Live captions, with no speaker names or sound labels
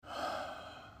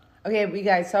Okay, we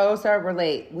guys, so sorry we're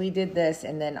late. We did this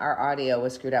and then our audio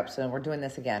was screwed up, so we're doing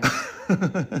this again.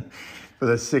 For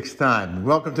the sixth time.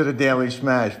 Welcome to the Daily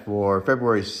Smash for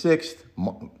February 6th.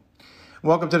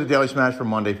 Welcome to the Daily Smash for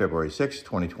Monday, February 6th,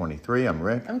 2023. I'm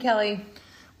Rick. I'm Kelly.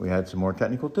 We had some more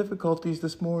technical difficulties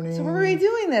this morning. So we're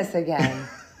redoing this again.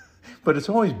 But it's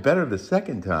always better the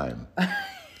second time.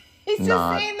 He's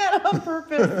just saying that on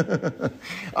purpose.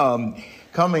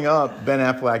 Coming up, Ben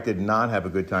Affleck did not have a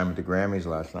good time at the Grammys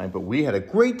last night, but we had a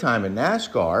great time in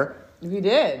NASCAR. We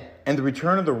did. And the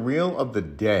return of the reel of the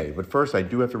day. But first, I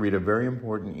do have to read a very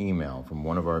important email from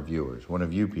one of our viewers, one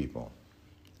of you people,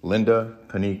 Linda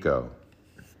Panico.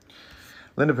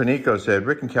 Linda Panico said,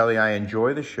 Rick and Kelly, I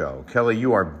enjoy the show. Kelly,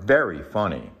 you are very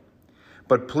funny.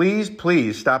 But please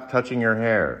stop touching your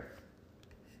hair.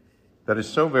 That is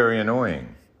so very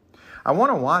annoying. I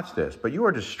want to watch this, but you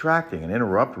are distracting and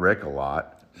interrupt Rick a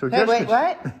lot. So wait,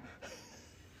 what?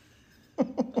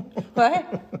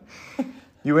 What?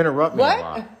 You interrupt me a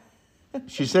lot.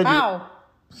 She said How?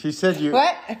 She said you...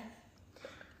 What?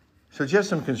 So just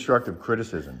some constructive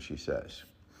criticism, she says.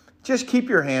 Just keep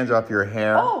your hands off your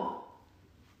hair. Oh.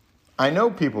 I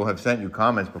know people have sent you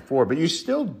comments before, but you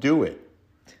still do it.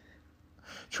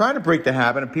 Try to break the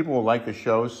habit and people will like the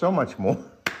show so much more.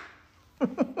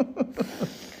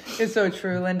 It's so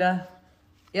true, Linda.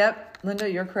 Yep, Linda,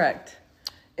 you're correct.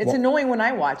 It's annoying when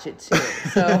I watch it too.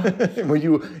 So well,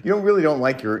 you don't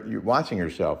like you watching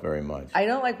yourself very much. I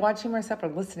don't like watching myself or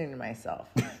listening to myself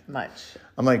much.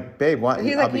 I'm like, babe, why?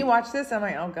 He's like, can you watch this? I'm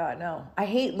like, oh God, no. I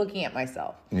hate looking at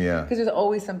myself. Yeah. Because there's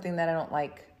always something that I don't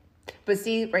like. But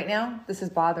see, right now, this is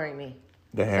bothering me.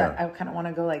 The hair. So I kind of want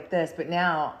to go like this, but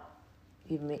now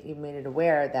you've made it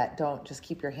aware that don't just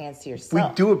keep your hands to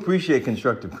yourself. We do appreciate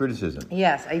constructive criticism.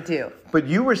 Yes, I do. But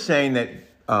you were saying that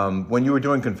when you were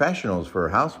doing confessionals for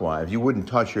housewives, you wouldn't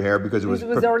touch your hair because it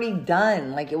was already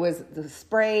done. Like it was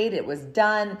sprayed, it was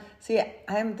done. See,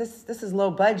 this is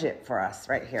low budget for us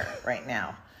right here, right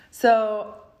now.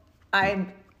 So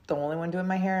I'm the only one doing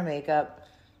my hair and makeup.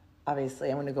 Obviously,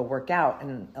 I'm going to go work out,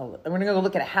 and I'm going to go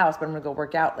look at a house, but I'm going to go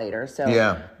work out later. So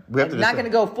yeah, I'm not going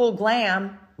to go full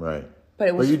glam. Right. But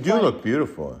it was. But you do look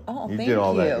beautiful. Oh, you thank did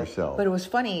all you. that yourself. But it was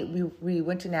funny. We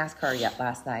went to NASCAR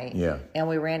last night. Yeah. And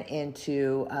we ran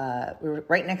into. We were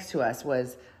right next to us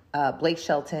was Blake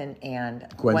Shelton and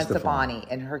Gwen Stefani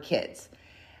and her kids,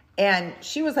 and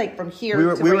she was like from here. We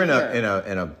were in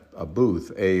a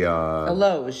booth, a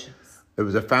loge. It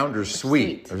was a founder's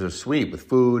suite. It was a suite with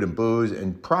food and booze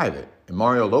and private. And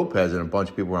Mario Lopez and a bunch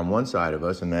of people were on one side of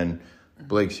us, and then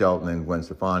Blake Shelton and Gwen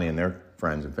Stefani and their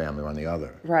friends and family were on the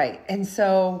other. Right. And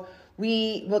so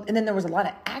and then there was a lot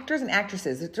of actors and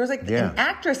actresses. There was like an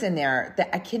actress in there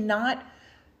that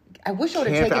I wish I would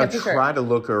have taken a picture. I tried to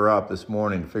look her up this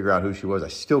morning to figure out who she was. I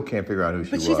still can't figure out who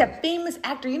she was. But she's a famous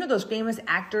actor. You know those famous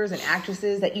actors and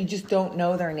actresses that you just don't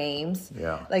know their names?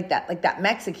 Yeah. Like that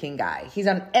Mexican guy. He's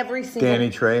on every single... Danny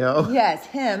Trejo? Yes,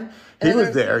 him. He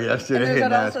was there yesterday.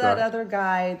 And there's also that other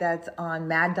guy that's on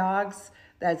Mad Dogs.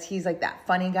 He's like that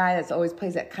funny guy that's always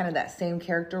plays that same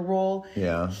character role.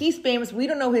 Yeah. He's famous. We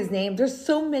don't know his name. There's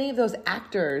so many of those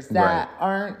actors that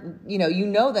aren't, you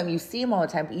know them, you see them all the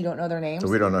time, but you don't know their names. So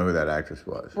we don't know who that actress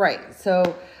was. Right.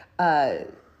 So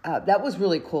that was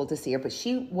really cool to see her, but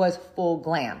she was full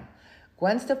glam.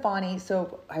 Gwen Stefani,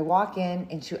 so I walk in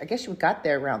and I guess she got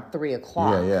there around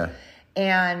 3:00. Yeah.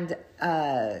 And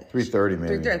 3:30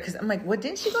 maybe. 3:30, because I'm like, what?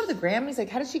 Didn't she go to the Grammys? Like,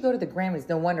 how did she go to the Grammys?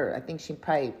 No wonder. I think she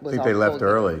probably was. I think they left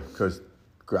early because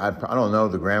I don't know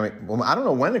the Grammy. Well, I don't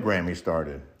know when the Grammy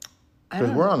started because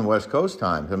we're on West Coast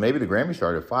time, so maybe the Grammy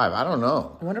started at 5. I don't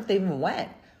know. I wonder if they even went.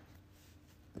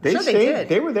 They did.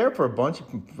 They were there for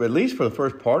at least for the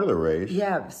first part of the race.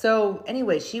 Yeah. So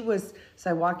anyway, so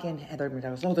I walk in, Heather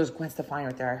McDonald goes, there's Gwen Stefani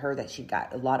right there. I heard that she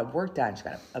got a lot of work done. She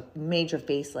got a major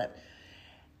facelift.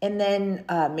 And then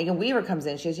Megan Weaver comes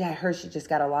in. She goes, I heard she just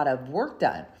got a lot of work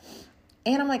done.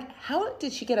 And I'm like, how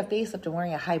did she get a facelift and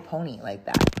wearing a high pony like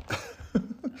that?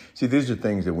 See, these are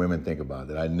things that women think about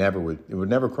that it would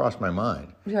never cross my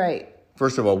mind. Right.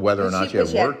 First of all, whether or not she had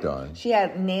work done. She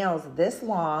had nails this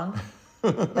long,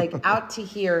 like out to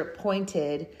here,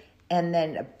 pointed, and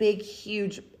then a big,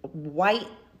 huge white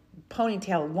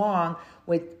ponytail long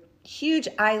with huge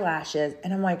eyelashes.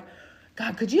 And I'm like,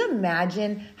 God, could you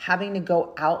imagine having to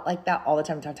go out like that all the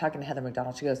time? I'm talking to Heather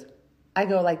McDonald. She goes, I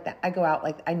go like that. I go out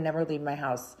like I never leave my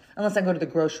house unless I go to the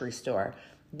grocery store.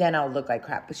 Then I'll look like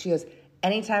crap. But she goes,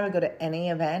 anytime I go to any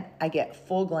event, I get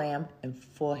full glam and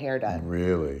full hair done.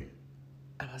 Really?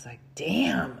 I was like,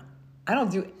 damn, I don't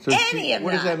do any of that.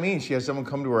 What does that mean? She has someone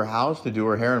come to her house to do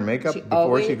her hair and makeup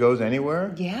before she goes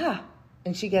anywhere? Yeah.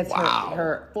 And she gets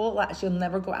her full, she'll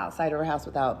never go outside her house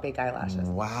without big eyelashes.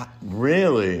 Wow.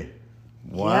 Really?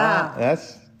 Wow. Yeah.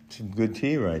 That's some good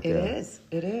tea right there.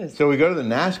 It is. So we go to the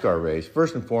NASCAR race.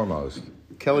 First and foremost,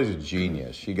 Kelly's a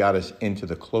genius. She got us into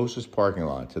the closest parking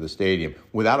lot to the stadium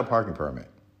without a parking permit.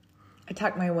 I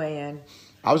tucked my way in.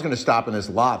 I was going to stop in this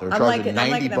lot. They were charging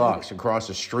 $90 across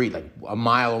the street, like a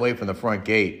mile away from the front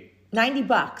gate.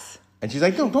 $90. And she's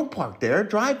like, no, don't park there.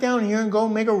 Drive down here and go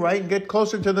make a right and get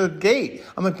closer to the gate.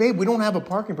 I'm like, babe, we don't have a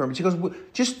parking permit. She goes, well,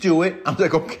 just do it. I was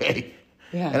like, okay.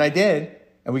 Yeah. And I did.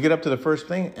 And we get up to the first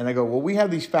thing, and I go, well, we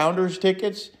have these founders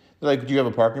tickets. They're like, do you have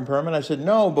a parking permit? I said,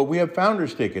 no, but we have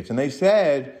founders tickets. And they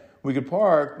said we could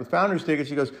park with founders tickets.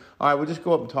 She goes, all right, we'll just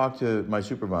go up and talk to my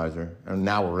supervisor. And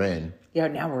now we're in. Yeah,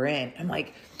 now we're in. I'm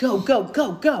like, go, go,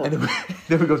 go, go. And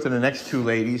then we go to the next two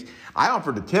ladies. I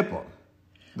offered to tip them.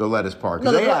 They'll let us park.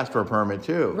 Because they asked for a permit,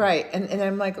 too. Right. And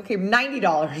I'm like, okay,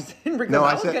 $90. And no,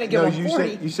 I was going to give them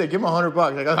 40. You said, give them $100.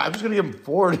 Like, I'm just going to give them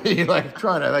 40. Like,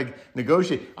 trying to, like,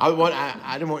 negotiate. You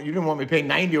didn't want me to pay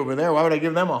 90 over there. Why would I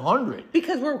give them 100?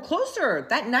 Because we're closer.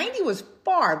 That 90 was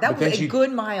far. That was a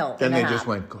good mile. Then they just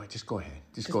went, just go ahead.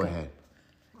 Just go ahead.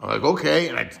 I'm like, okay.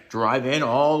 And I drive in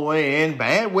all the way in.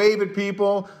 Bad wave at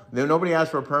people. Then nobody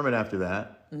asked for a permit after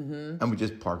that. Mm-hmm. And we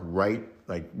just parked right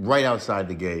outside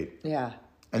the gate. Yeah.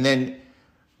 And then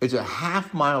it's a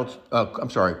quarter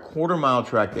mile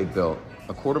track they built,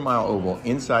 a quarter mile oval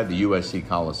inside the USC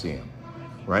Coliseum,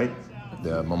 right?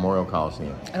 The Memorial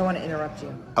Coliseum. I don't want to interrupt you.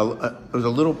 It was a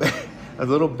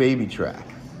little baby track.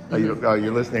 Mm-hmm.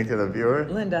 You're listening to the viewer?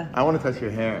 Linda. I want to touch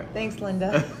your hair. Thanks,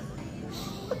 Linda.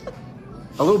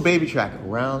 A little baby track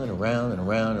around and around and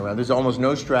around and around. There's almost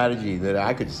no strategy that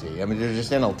I could see. I mean, they're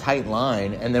just in a tight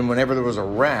line. And then whenever there was a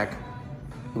wreck,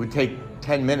 it would take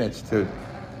 10 minutes to...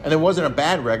 And it wasn't a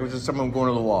bad wreck. It was just someone going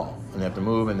to the wall. And they have to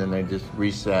move, and then they just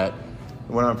reset.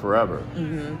 It went on forever.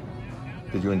 Mm-hmm.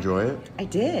 Did you enjoy it? I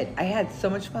did. I had so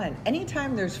much fun.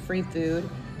 Anytime there's free food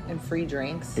and free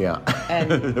drinks. Yeah.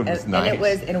 And it was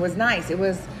nice. And it was nice.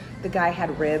 The guy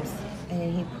had ribs,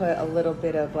 and he put a little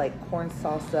bit of like corn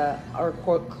salsa or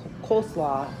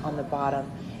coleslaw on the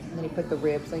bottom. And then he put the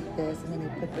ribs like this, and then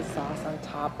he put the sauce on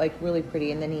top, like really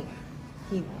pretty. And then he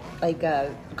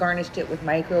garnished it with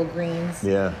microgreens.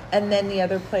 Yeah. And then the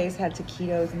other place had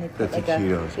taquitos, and they put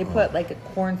like a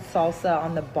corn salsa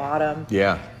on the bottom.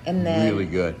 Yeah. And then really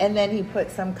good. And then he put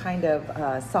some kind of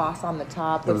sauce on the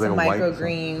top with some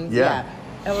microgreens. Yeah.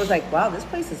 And it was like, wow, this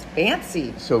place is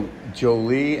fancy. So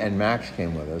Jolie and Max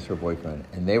came with us, her boyfriend,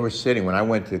 and they were sitting when I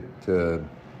went to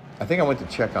I think I went to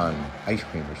check on ice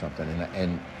cream or something,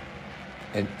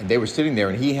 and they were sitting there,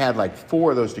 and he had like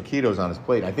 4 of those taquitos on his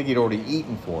plate. I think he'd already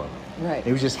eaten 4 of them. Right.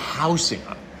 He was just housing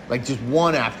them, like just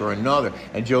one after another.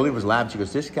 And Jolie was laughing. She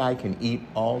goes, this guy can eat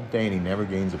all day, and he never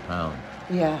gains a pound.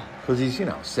 Yeah. Because he's,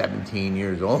 17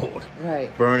 years old.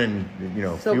 Right. Burning,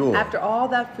 fuel. So after all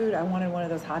that food, I wanted one of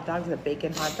those hot dogs, the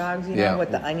bacon hot dogs,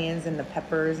 with the onions and the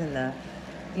peppers and the,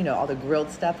 all the grilled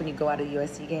stuff when you go out to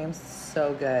USC games.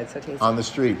 So good. So tasty. On the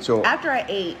street. So after I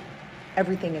ate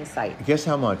everything in sight. Guess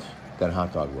how much that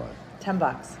hot dog was? $10.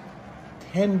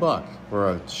 $10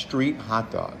 for a street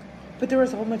hot dog. But there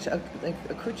was a whole bunch of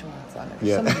accoutrements on it.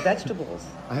 There's so many vegetables.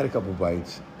 I had a couple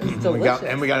bites. It was delicious.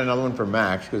 And we got another one for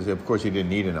Max because, of course, he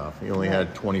didn't eat enough. He only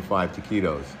had 25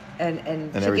 taquitos.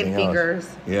 And chicken fingers.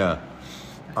 Else. Yeah.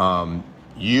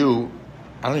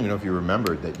 I don't even know if you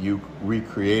remembered that you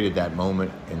recreated that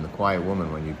moment in The Quiet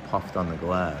Woman when you puffed on the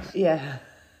glass. Yeah,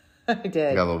 I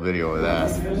did. I got a little video of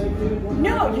that.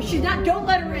 No, you should not. Don't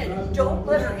let her in. Don't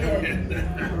let her in.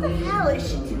 What the hell is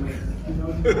she doing?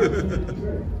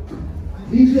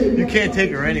 You can't take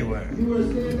her anywhere. You were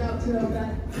standing out to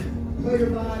that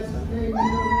player vibes.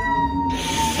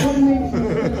 What makes you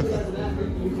especially as an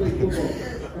athlete when you play football?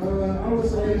 I would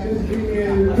say just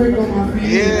being quick on my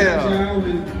feet as a child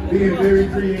and being very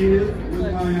creative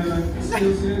with my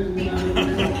skill set.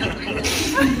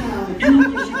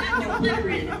 Don't let her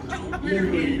in. Don't let her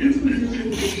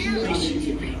in. You can't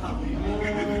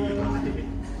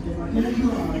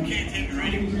take her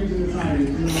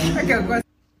anywhere.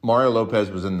 Mario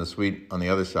Lopez was in the suite on the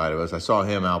other side of us. I saw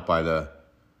him out by the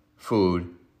food,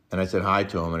 and I said hi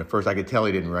to him. And at first, I could tell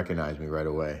he didn't recognize me right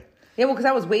away. Yeah, well, because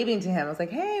I was waving to him. I was like,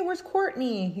 "Hey, where's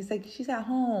Courtney?" He's like, "She's at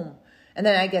home." And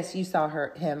then I guess you saw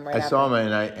him right. I saw him,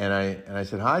 and I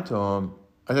said hi to him.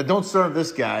 I said, "Don't serve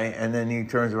this guy." And then he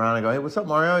turns around and I go, "Hey, what's up,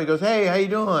 Mario?" He goes, "Hey, how you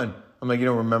doing?" I'm like, "You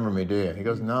don't remember me, do you?" He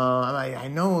goes, "No." I'm like, "I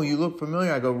know, you look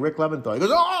familiar." I go, "Rick Leventhal." He goes,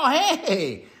 "Oh,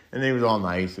 hey!" And then he was all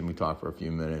nice, and we talked for a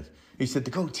few minutes. He said,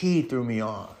 the goatee threw me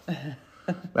off.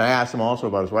 But I asked him also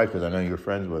about his wife because I know you were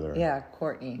friends with her. Yeah,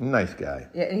 Courtney. Nice guy.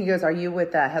 Yeah, and he goes, "Are you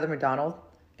with Heather McDonald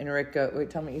And Rick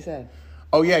wait, tell me what you said.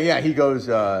 Oh, yeah. He goes,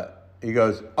 oh,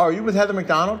 are you with Heather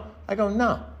McDonald? I go,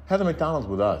 no. Heather McDonald's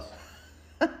with us.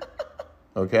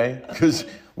 Okay? Because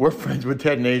we're friends with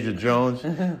Ted and Asia Jones.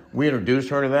 We introduced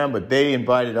her to them, but they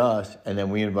invited us, and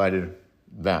then we invited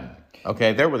them.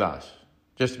 Okay? They're with us,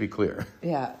 just to be clear.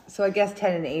 Yeah. So I guess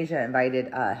Ted and Asia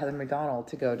invited Heather McDonald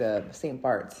to go to St.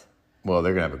 Bart's. Well,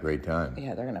 they're going to have a great time.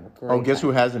 Yeah, they're going to have a great time. Oh, guess who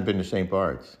hasn't been to St.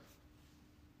 Bart's?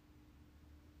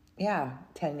 Yeah,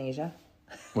 Ted and Asia.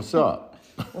 What's up?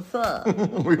 What's up?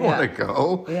 We want to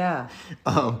go. Yeah.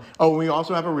 We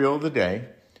also have a reel of the day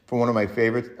from one of my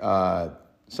favorite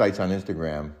sites on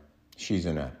Instagram. She's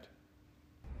inept.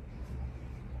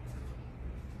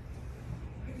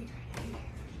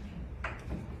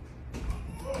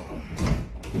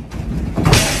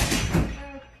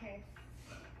 Okay.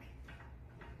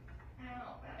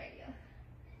 Ow, bad idea.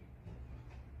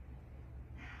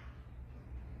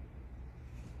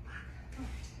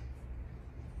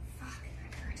 Fuck,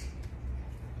 that hurt.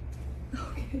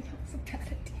 Okay, that was a bad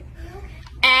idea.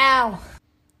 Ow.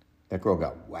 That girl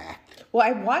got whacked. Well,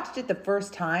 I watched it the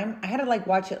first time. I had to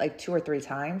watch it 2 or 3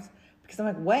 times because I'm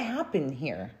like, what happened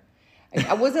here?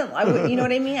 I wasn't, you know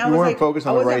what I mean? I weren't focused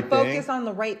on the right thing? I wasn't focused on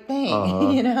the right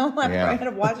thing, you know? I had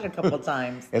to watch it a couple of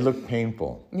times. It looked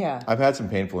painful. Yeah. I've had some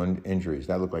painful injuries.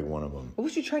 That looked like one of them. What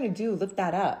was she trying to do? Lift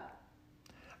that up?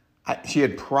 She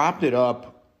had propped it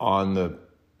up on the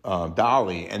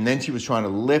dolly, and then she was trying to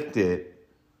lift it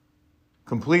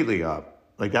completely up.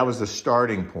 Like, that was the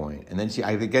starting point. And then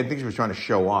I think she was trying to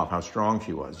show off how strong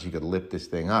she was. She could lift this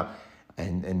thing up.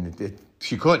 And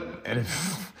she couldn't. And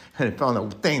it fell on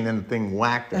the thing, then the thing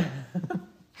whacked her.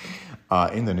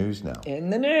 In the news now. In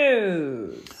the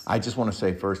news. I just want to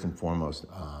say, first and foremost,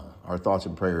 our thoughts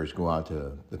and prayers go out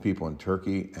to the people in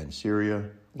Turkey and Syria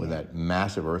where that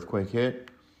massive earthquake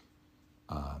hit.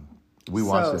 We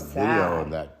watched the video of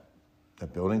that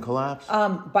building collapse.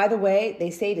 By the way, they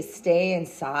say to stay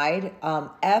inside.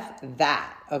 F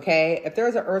that, okay? If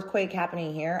there's an earthquake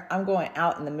happening here, I'm going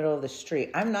out in the middle of the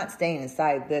street. I'm not staying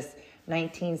inside this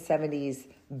 1970s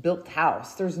built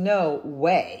house. There's no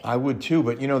way. I would too,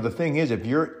 but the thing is, if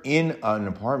you're in an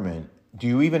apartment, do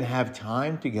you even have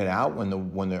time to get out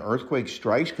when the earthquake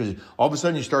strikes? Because all of a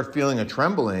sudden you start feeling a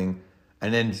trembling,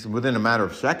 and then within a matter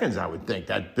of seconds, I would think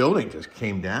that building just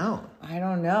came down. I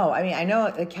don't know. I mean, I know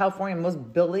in California,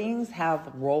 most buildings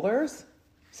have rollers,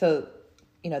 so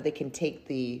they can take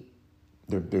the.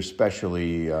 They're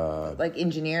specially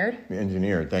engineered.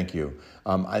 Engineered, thank you.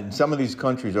 Some of these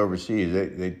countries overseas,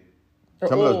 They're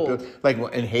some old. of those, like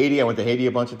in Haiti, I went to Haiti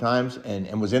a bunch of times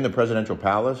and was in the presidential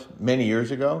palace many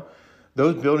years ago.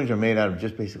 Those buildings are made out of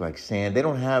just basically like sand. They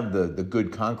don't have the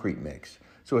good concrete mix.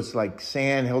 So it's like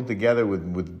sand held together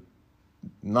with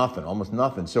nothing, almost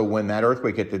nothing. So when that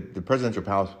earthquake hit, the presidential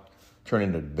palace turned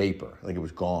into vapor, like it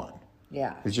was gone.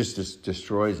 Yeah. It just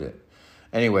destroys it.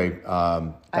 Anyway,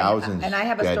 thousands. And I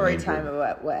have a dead story and time injured.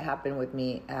 about what happened with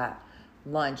me at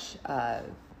lunch a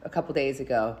couple days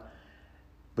ago.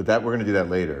 But we're going to do that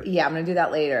later. Yeah, I'm going to do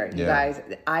that later. You Yeah. guys,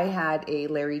 I had a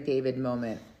Larry David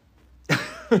moment.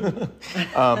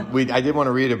 I did want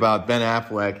to read about Ben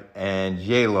Affleck and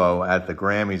J-Lo at the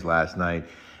Grammys last night.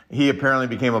 He apparently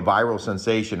became a viral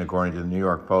sensation, according to the New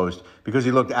York Post, because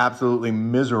he looked absolutely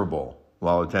miserable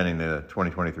while attending the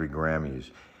 2023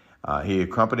 Grammys. He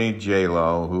accompanied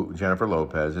J-Lo, Jennifer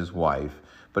Lopez, his wife,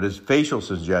 but his facial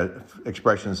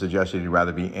expression suggested he'd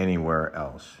rather be anywhere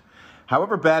else.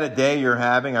 However bad a day you're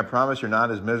having, I promise you're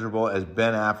not as miserable as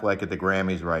Ben Affleck at the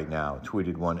Grammys right now,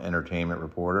 tweeted one entertainment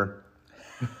reporter.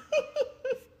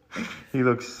 He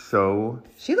looks so...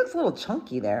 She looks a little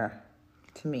chunky there,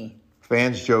 to me.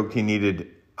 Fans joked he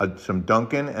needed some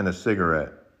Dunkin' and a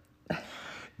cigarette.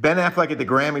 Ben Affleck at the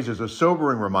Grammys is a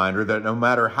sobering reminder that no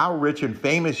matter how rich and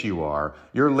famous you are,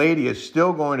 your lady is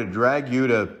still going to drag you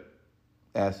to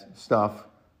stuff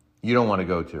you don't want to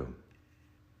go to.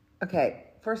 Okay,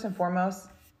 first and foremost,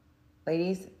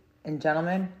 ladies and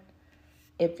gentlemen,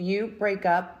 if you break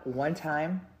up one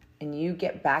time and you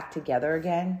get back together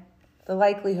again, the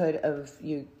likelihood of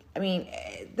you, I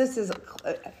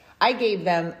gave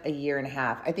them a year and a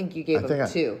half. I think you gave them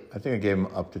 2. I think I gave them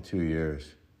up to 2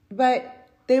 years. But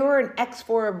they were an ex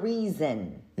for a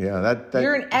reason. Yeah,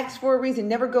 You're an ex for a reason.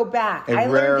 Never go back. It I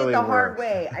learned rarely it the hard works.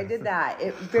 way. I did that.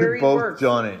 It We've very both works.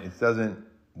 done it. It doesn't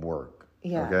work.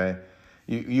 Yeah. Okay?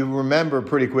 You remember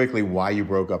pretty quickly why you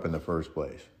broke up in the first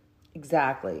place.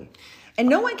 Exactly. And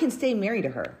no one can stay married to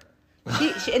her.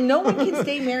 And no one can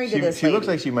stay married to this She lady. looks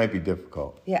like she might be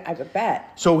difficult. Yeah, I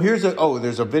bet. So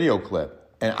there's a video clip,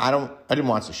 and I didn't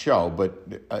watch the show, but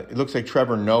it looks like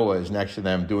Trevor Noah is next to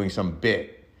them doing some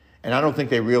bit, And I don't think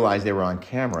they realized they were on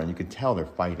camera, and you could tell they're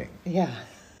fighting. Yeah.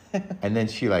 And then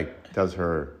she like does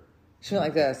her. She went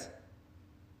like this.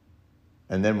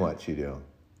 And then what she do?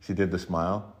 She did the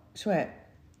smile. She went.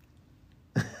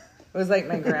 It was like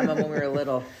my grandma when we were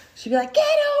little. She'd be like, "Get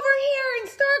over here and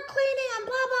start cleaning and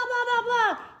blah blah blah blah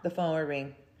blah." The phone would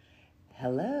ring.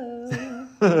 Hello.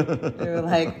 They were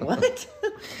like, "What?"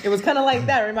 It was kind of like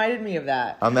that. It reminded me of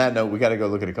that. On that note, we got to go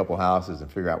look at a couple houses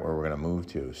and figure out where we're going to move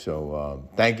to. So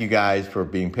thank you guys for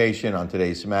being patient on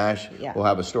today's Smash. Yeah. We'll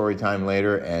have a story time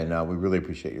later, and we really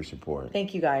appreciate your support.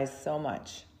 Thank you guys so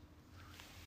much.